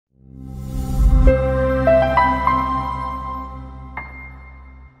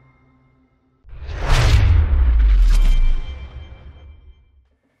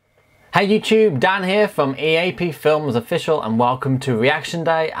Hey YouTube, Dan here from EAP Films Official and welcome to Reaction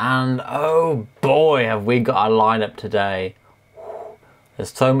Day, and oh boy have we got a lineup today.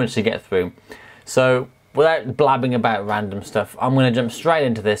 There's so much to get through. So without blabbing about random stuff, I'm going to jump straight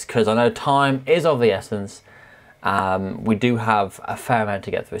into this because I know time is of the essence. We do have a fair amount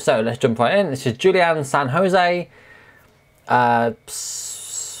to get through. So let's jump right in. This is Julian San Jose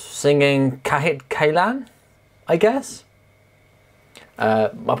singing Kahit Kailan, I guess.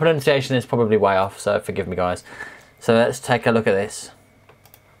 My pronunciation is probably way off, so forgive me guys. So let's take a look at this.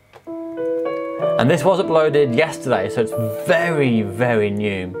 And this was uploaded yesterday, so it's very, very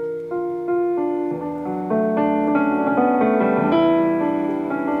new.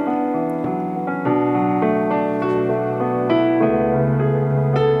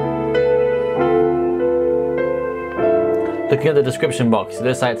 Looking at the description box, it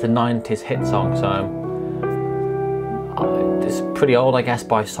looks like it's a 90s hit song, so it's pretty old, I guess,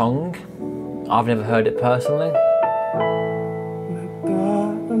 by song. I've never heard it personally.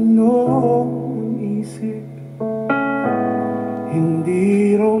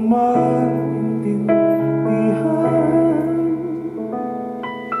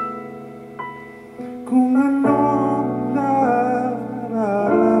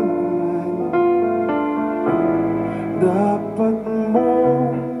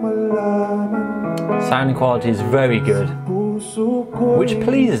 Sound quality is very good, which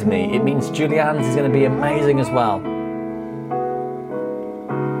pleases me. It means Julian's is going to be amazing as well.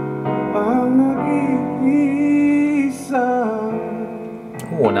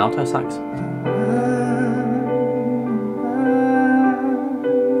 Oh, an alto sax.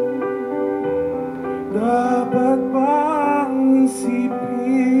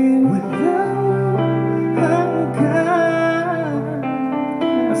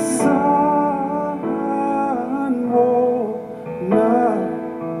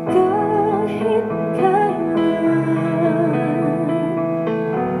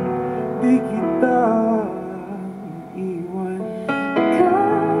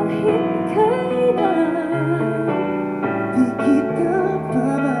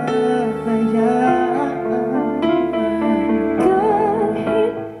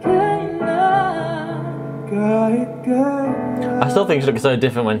 I still think she looks so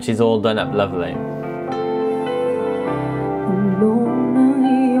different when she's all done up lovely.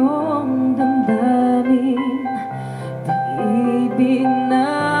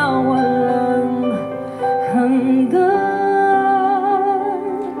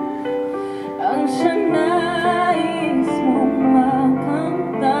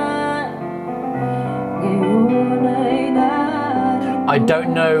 I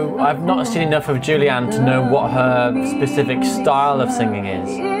don't know, I've not seen enough of Julian to know what her specific style of singing is.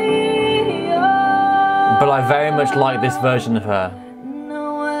 But I very much like this version of her.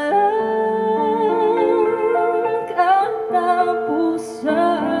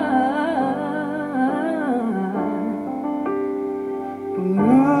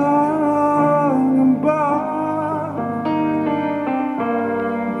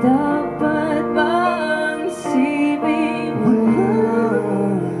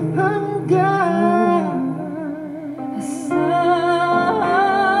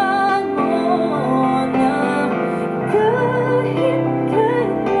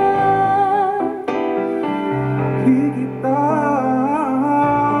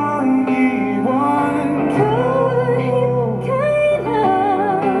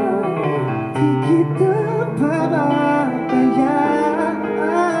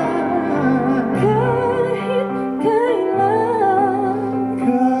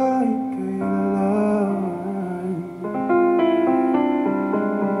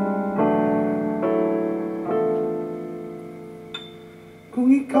 Kung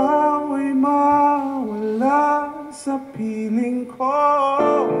ikaw ay mawala sa piling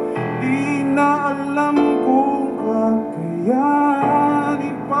ko, di na alam kung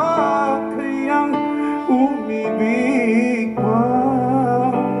kakayanin pa kayang umibig pa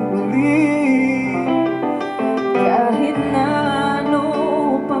muli. Kahit na ano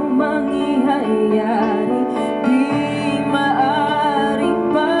pang mangyayari, di maaring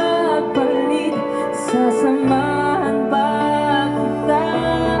pagpalit. Sasamahan pa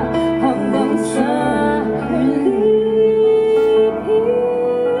hanggang sa huli.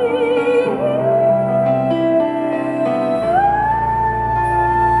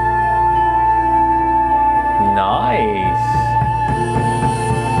 Nice.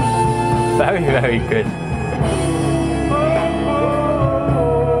 Very, very good.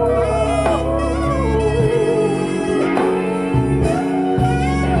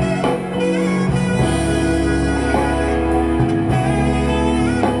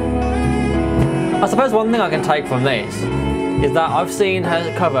 there's one thing I can take from this, is that I've seen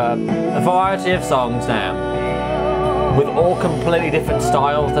her cover a variety of songs now, with all completely different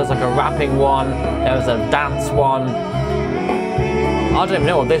styles. There's like a rapping one, there's a dance one. I don't even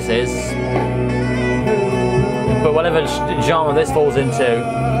know what this is, but whatever genre this falls into,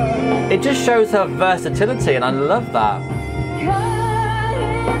 it just shows her versatility, and I love that.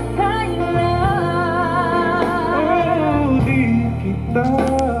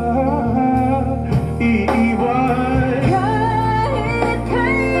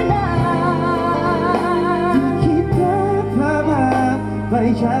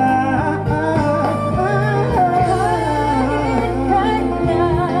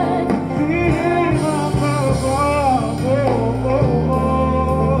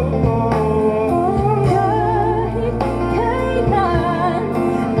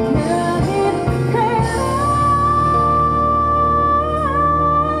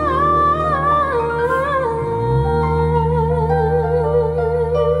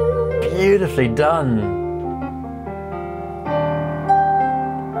 Beautifully done.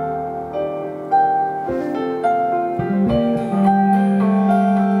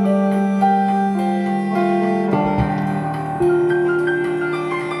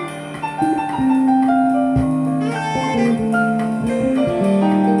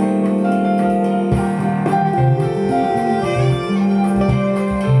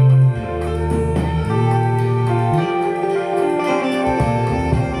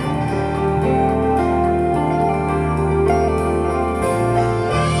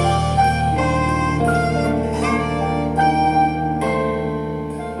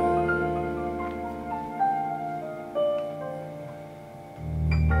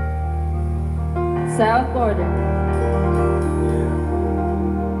 South Border.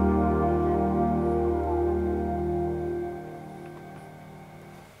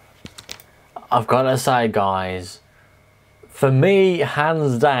 I've got to say, guys, for me,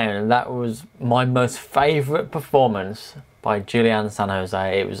 hands down, that was my most favourite performance by Julianne San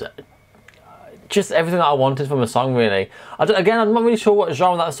Jose. It was just everything that I wanted from a song, really. Again, I'm not really sure what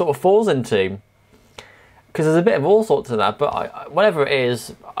genre that sort of falls into, because there's a bit of all sorts of that, but whatever it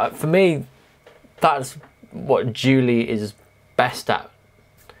is, for me, that's what Julie is best at.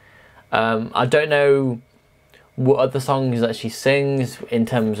 I don't know what other songs that she sings in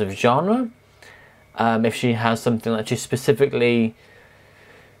terms of genre. If she has something that she specifically,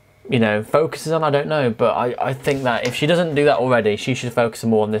 you know, focuses on, I don't know. But I think that if she doesn't do that already, she should focus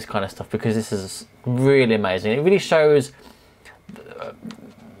more on this kind of stuff, because this is really amazing. It really shows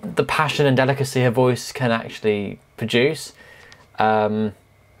the passion and delicacy her voice can actually produce.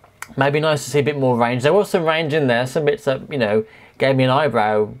 Maybe nice to see a bit more range. There was some range in there, some bits that, you know, gave me an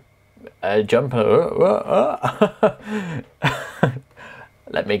eyebrow jump.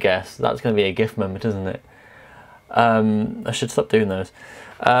 Let me guess, that's going to be a GIF moment, isn't it? I should stop doing those.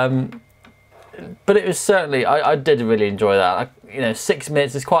 But it was certainly, I did really enjoy that. You know, 6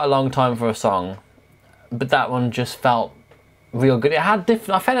 minutes is quite a long time for a song, but that one just felt real good. It had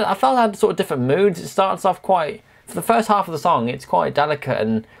different, I felt it had sort of different moods. It starts off quite, for the first half of the song, it's quite delicate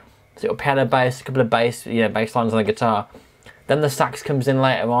and sort of piano bass, a couple of bass lines on the guitar. Then the sax comes in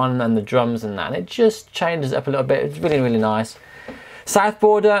later on, and the drums and that, and it just changes it up a little bit. It's really, really nice. South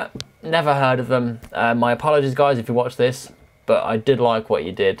Border, never heard of them. My apologies, guys, if you watch this, but I did like what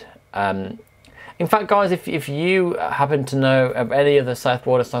you did. In fact, guys, if you happen to know of any other South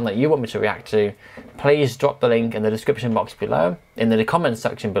Border song that you want me to react to, please drop the link in the description box below, in the comments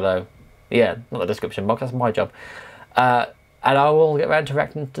section below. Yeah, not the description box, that's my job. And I will get around to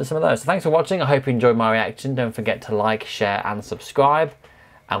reacting to some of those. So thanks for watching. I hope you enjoyed my reaction. Don't forget to like, share and subscribe,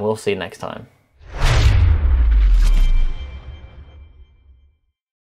 and we'll see you next time.